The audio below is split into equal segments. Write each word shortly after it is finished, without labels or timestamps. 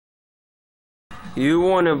You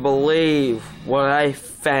wouldn't believe what I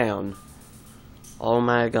found. Oh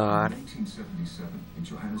my god. In 1977, in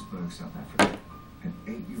Johannesburg, South Africa, an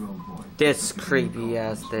 8-year-old boy. This creepy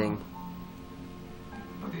ass thing.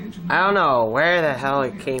 By the age of I don't know where the hell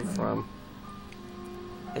it came from.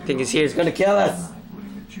 I think it's here. It's gonna kill us.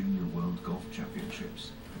 Winning the Junior World Golf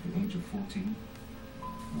Championships at the age of 14.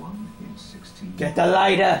 1 in 16. Get the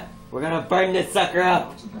lighter. We're gonna burn this sucker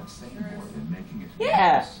up. Odds of that same boy then making it.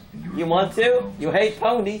 Yeah. You want to? You hate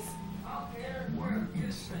ponies. 1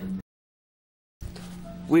 in 7.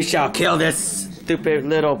 We shall kill this stupid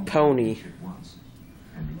little pony. Once.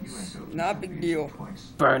 And the US Open Not a big deal. twice.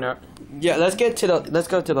 Burner. Yeah, let's go to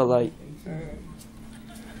the light.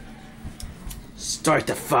 Start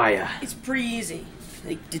the fire. It's pretty easy.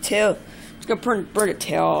 Like the tail, it's gonna burn the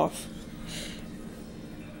tail off.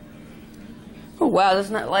 Oh wow, this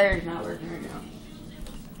lighter's not working right now.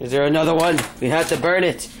 Is there another one? We have to burn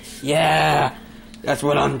it. Yeah, that's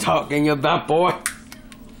what I'm talking about, boy.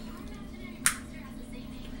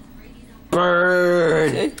 Burn!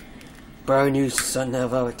 Okay. Burn, you son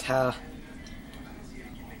of a cow.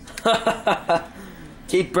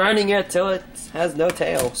 Keep burning it till it has no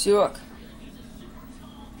tail. See, look.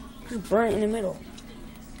 Just burn it in the middle.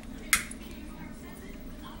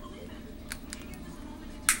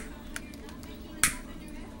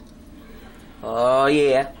 Oh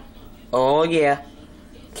yeah. Oh yeah.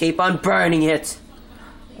 Keep on burning it.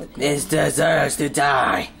 Okay. This deserves to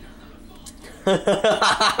die.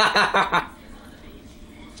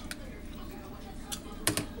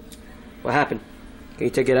 What happened? Can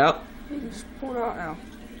you take it out? Just pull it out now.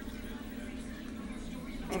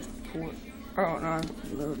 Let's pull it out now.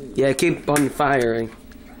 Yeah, keep on firing.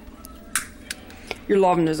 You're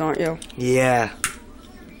loving this, aren't you? Yeah.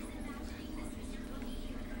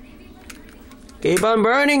 Keep on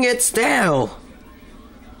burning it still.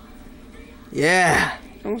 Yeah.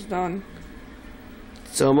 Almost done.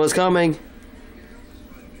 It's almost coming.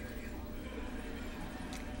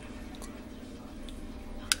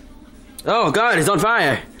 Oh god, it's on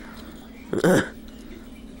fire.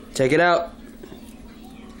 Take it out.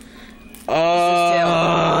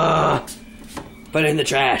 Put it in the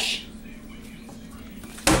trash.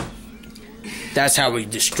 That's how we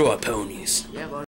destroy ponies.